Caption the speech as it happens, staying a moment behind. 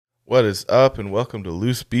What is up, and welcome to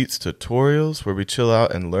Loose Beats Tutorials, where we chill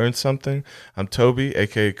out and learn something. I'm Toby,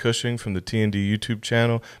 aka Cushing, from the T&D YouTube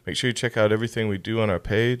channel. Make sure you check out everything we do on our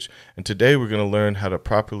page. And today we're going to learn how to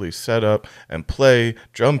properly set up and play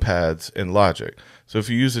drum pads in Logic. So if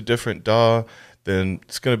you use a different DAW, then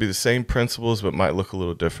it's going to be the same principles, but might look a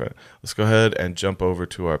little different. Let's go ahead and jump over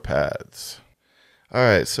to our pads.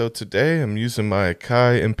 Alright, so today I'm using my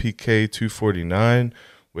Akai MPK 249,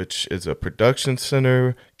 which is a production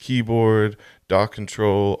center, keyboard, DAW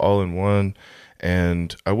control, all in one.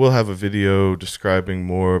 And I will have a video describing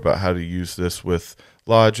more about how to use this with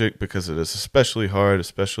Logic, because it is especially hard,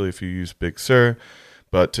 especially if you use Big Sur.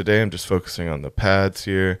 But today I'm just focusing on the pads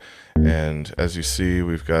here. And as you see,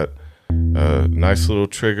 we've got nice little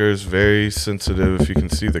triggers, very sensitive. If you can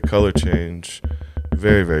see the color change,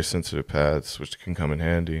 very, very sensitive pads, which can come in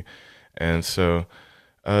handy. And so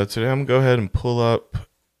today I'm going to go ahead and pull up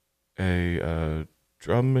a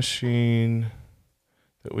drum machine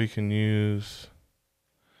that we can use.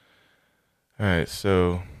 Alright,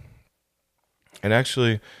 so, and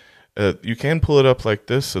actually you can pull it up like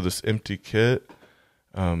this, so this empty kit,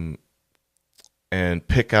 and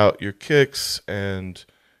pick out your kicks and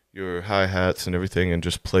your hi-hats and everything and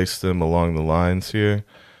just place them along the lines here.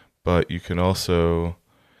 But you can also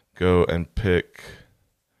go and pick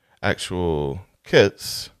actual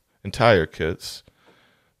kits, entire kits,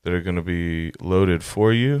 that are going to be loaded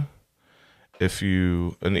for you.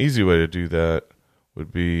 An easy way to do that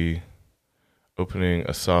would be opening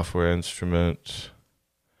a software instrument,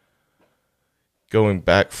 going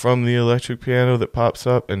back from the electric piano that pops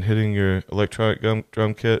up and hitting your electronic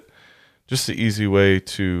drum kit. Just the easy way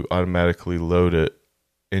to automatically load it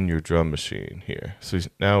in your drum machine here. So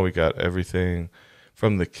now we got everything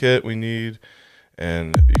from the kit we need,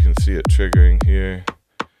 and you can see it triggering here.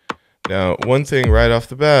 Now, one thing right off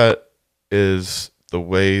the bat is the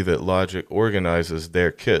way that Logic organizes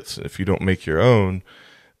their kits. If you don't make your own,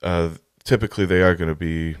 typically they are going to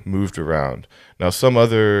be moved around. Now, some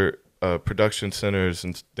other production centers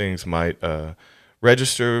and things might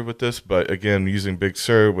register with this, but again, using Big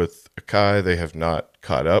Sur with Akai, they have not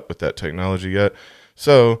caught up with that technology yet.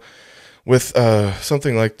 So with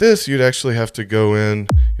something like this, you'd actually have to go in,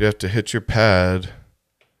 you'd have to hit your pad,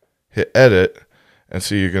 hit edit, and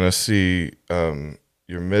so you're going to see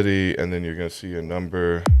your MIDI, and then you're going to see your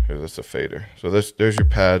number. Here, that's a fader. So there's your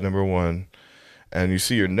pad, number 1. And you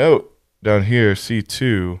see your note down here,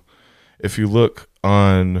 C2. If you look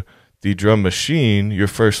on the drum machine, your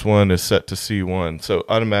first one is set to C1. So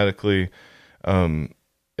automatically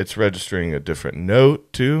it's registering a different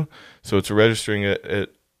note too. So it's registering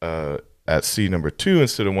it at C number 2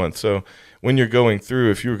 instead of 1. So when you're going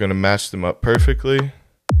through, if you were going to match them up perfectly,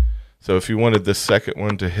 so if you wanted the second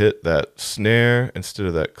one to hit that snare instead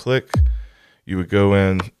of that click, you would go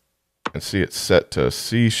in and see it set to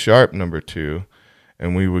C sharp number 2,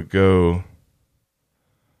 and we would go,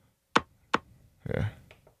 yeah,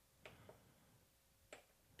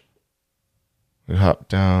 we'd hop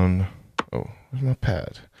down, oh, where's my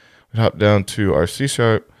pad? We'd hop down to our C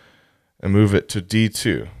sharp and move it to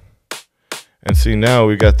D2. And see, now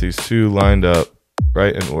we got these two lined up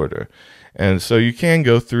right in order. And so you can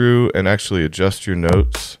go through and actually adjust your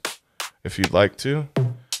notes if you'd like to,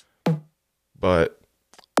 but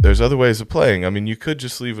there's other ways of playing. I mean, you could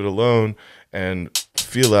just leave it alone and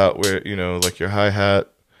feel out where, you know, like your hi-hat,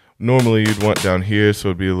 normally you'd want down here, so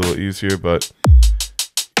it'd be a little easier, but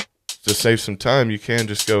to save some time, you can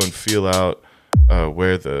just go and feel out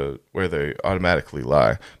where they automatically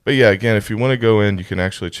lie. But yeah, again, if you want to go in, you can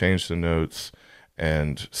actually change the notes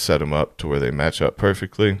and set them up to where they match up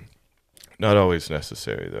perfectly. Not always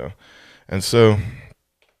necessary though. And so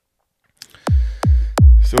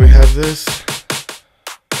we have this,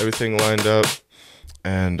 everything lined up,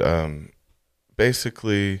 and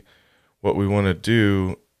basically what we want to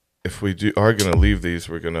do, if we are going to leave these,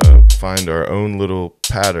 we're going to find our own little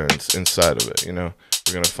patterns inside of it, you know.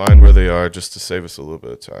 We're going to find where they are just to save us a little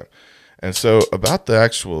bit of time. And so about the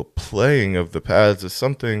actual playing of the pads is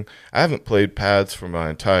something, I haven't played pads for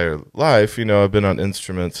my entire life. You know, I've been on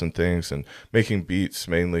instruments and things and making beats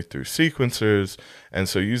mainly through sequencers. And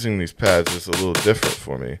so using these pads is a little different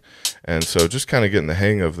for me. And so just kind of getting the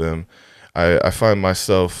hang of them, I find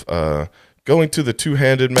myself going to the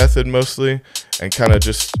two-handed method mostly, and kind of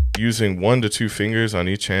just using 1 to 2 fingers on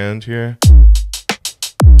each hand here.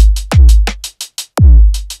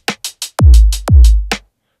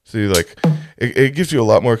 See, like, it gives you a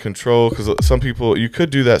lot more control, because some people, you could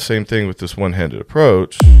do that same thing with this one-handed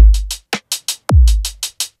approach,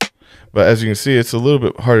 but as you can see, it's a little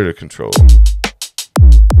bit harder to control.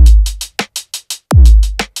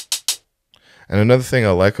 And another thing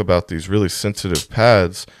I like about these really sensitive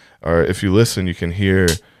pads are, if you listen, you can hear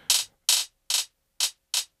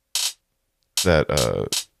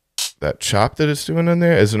that chop that it's doing in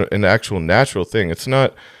there is an actual natural thing. It's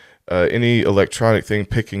not any electronic thing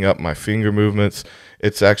picking up my finger movements.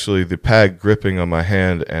 It's actually the pad gripping on my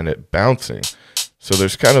hand and it bouncing. So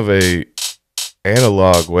there's kind of a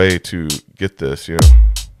analog way to get this, you know.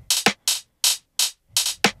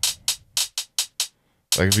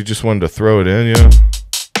 Like if you just wanted to throw it in, you know.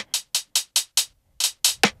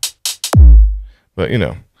 But you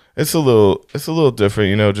know, it's a little different,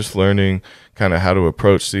 you know, just learning kind of how to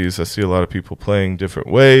approach these. I see a lot of people playing different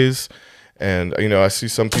ways, and you know, I see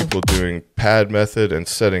some people doing pad method and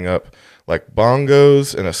setting up like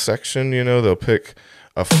bongos in a section, you know. They'll pick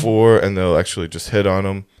a 4 and they'll actually just hit on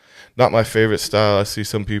them. Not my favorite style. I see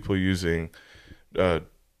some people using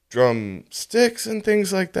drum sticks and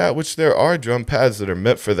things like that, which there are drum pads that are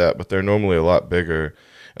meant for that, but they're normally a lot bigger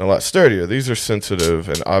and a lot sturdier. These are sensitive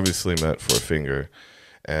and obviously meant for a finger.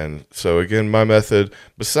 And so again, my method,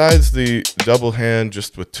 besides the double hand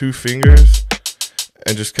just with 2 fingers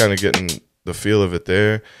and just kind of getting the feel of it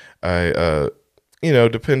there, I you know,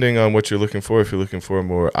 depending on what you're looking for, if you're looking for a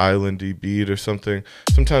more islandy beat or something,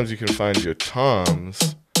 sometimes you can find your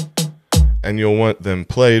toms and you'll want them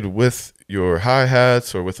played with your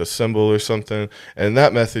hi-hats or with a cymbal or something. And in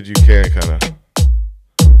that method, you can kind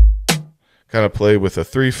of play with a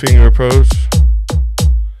 3-finger approach,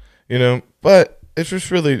 you know. But it's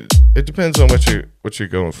just really, it depends on what you're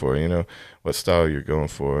going for, you know, what style you're going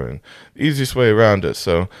for, and the easiest way around it.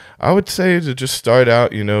 So I would say to just start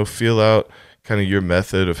out, you know, feel out kind of your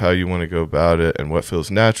method of how you want to go about it and what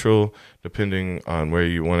feels natural, depending on where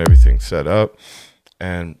you want everything set up.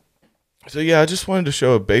 And so yeah, I just wanted to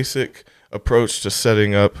show a basic approach to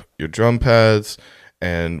setting up your drum pads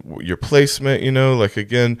and your placement, you know. Like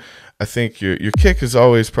again, I think your kick is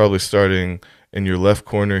always probably starting in your left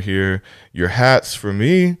corner here. Your hats, for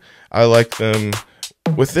me, I like them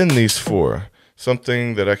within these 4,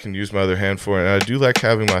 something that I can use my other hand for. And I do like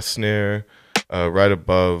having my snare right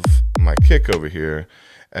above my kick over here,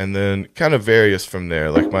 and then kind of various from there.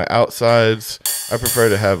 Like my outsides, I prefer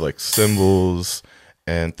to have like cymbals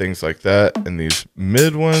and things like that. And these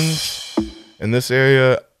mid ones in this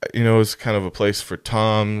area, you know, is kind of a place for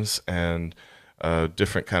toms and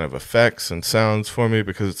different kind of effects and sounds for me,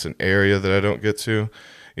 because it's an area that I don't get to,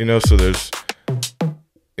 you know. So there's,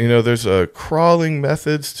 you know, there's crawling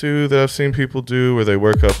methods too that I've seen people do where they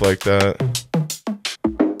work up like that,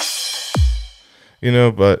 you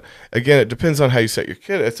know. But again, it depends on how you set your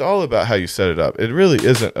kit. It's all about how you set it up. It really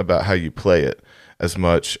isn't about how you play it as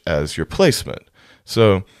much as your placement.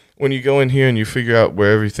 So when you go in here and you figure out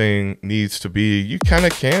where everything needs to be, you kind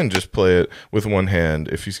of can just play it with one hand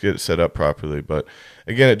if you get it set up properly. But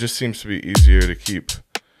again, it just seems to be easier to keep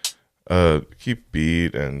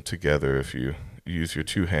beat and together if you use your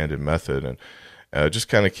 2-handed method, and just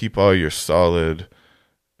kind of keep all your solid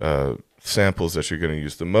samples that you're going to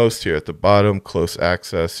use the most here at the bottom, close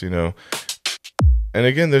access, you know. And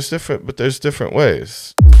again, there's different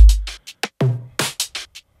ways.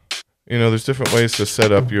 You know, there's different ways to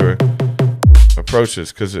set up your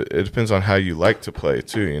approaches, because it depends on how you like to play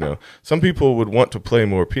too, you know. Some people would want to play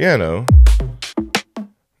more piano-like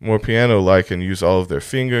and use all of their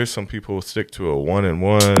fingers. Some people will stick to a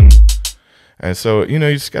 1-and-1. And so, you know,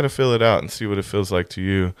 you just got to fill it out and see what it feels like to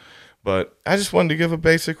you. But I just wanted to give a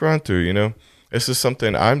basic run through, you know. This is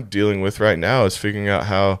something I'm dealing with right now, is figuring out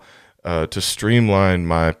how to streamline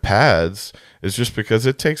my pads, is just because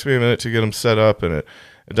it takes me a minute to get them set up, and it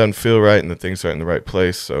doesn't feel right, and the things aren't in the right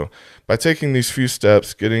place. So by taking these few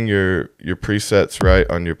steps, getting your presets right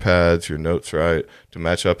on your pads, your notes right to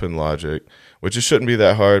match up in Logic, which it shouldn't be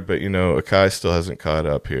that hard, but you know, Akai still hasn't caught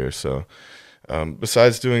up here. So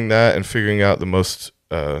besides doing that and figuring out the most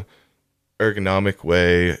ergonomic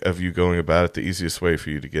way of you going about it, the easiest way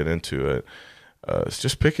for you to get into it, it's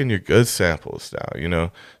just picking your good samples now, you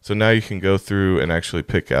know. So now you can go through and actually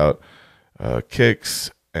pick out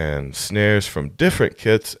kicks and snares from different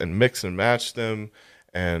kits and mix and match them,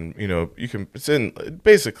 and you know, it's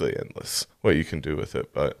basically endless what you can do with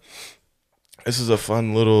it. But this is a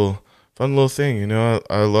fun little thing, you know.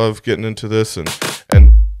 I love getting into this and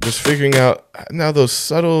just figuring out now those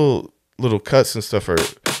subtle little cuts and stuff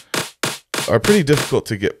are pretty difficult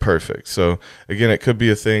to get perfect. So again, it could be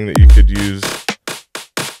a thing that you could use.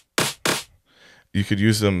 You could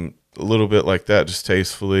use them a little bit like that, just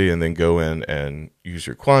tastefully, and then go in and use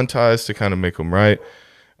your quantize to kind of make them right.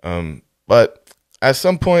 But at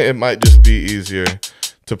some point, it might just be easier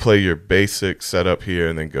to play your basic setup here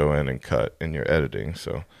and then go in and cut in your editing.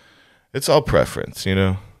 So it's all preference, you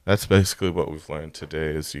know. that's basically what we've learned today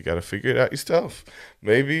is you got to figure it out yourself.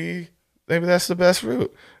 Maybe that's the best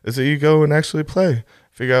route is that you go and actually play,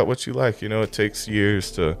 figure out what you like. It takes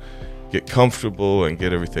years to get comfortable and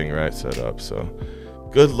get everything right set up. So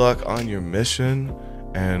good luck on your mission,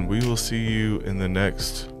 and we will see you in the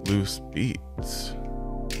next Loose Beats.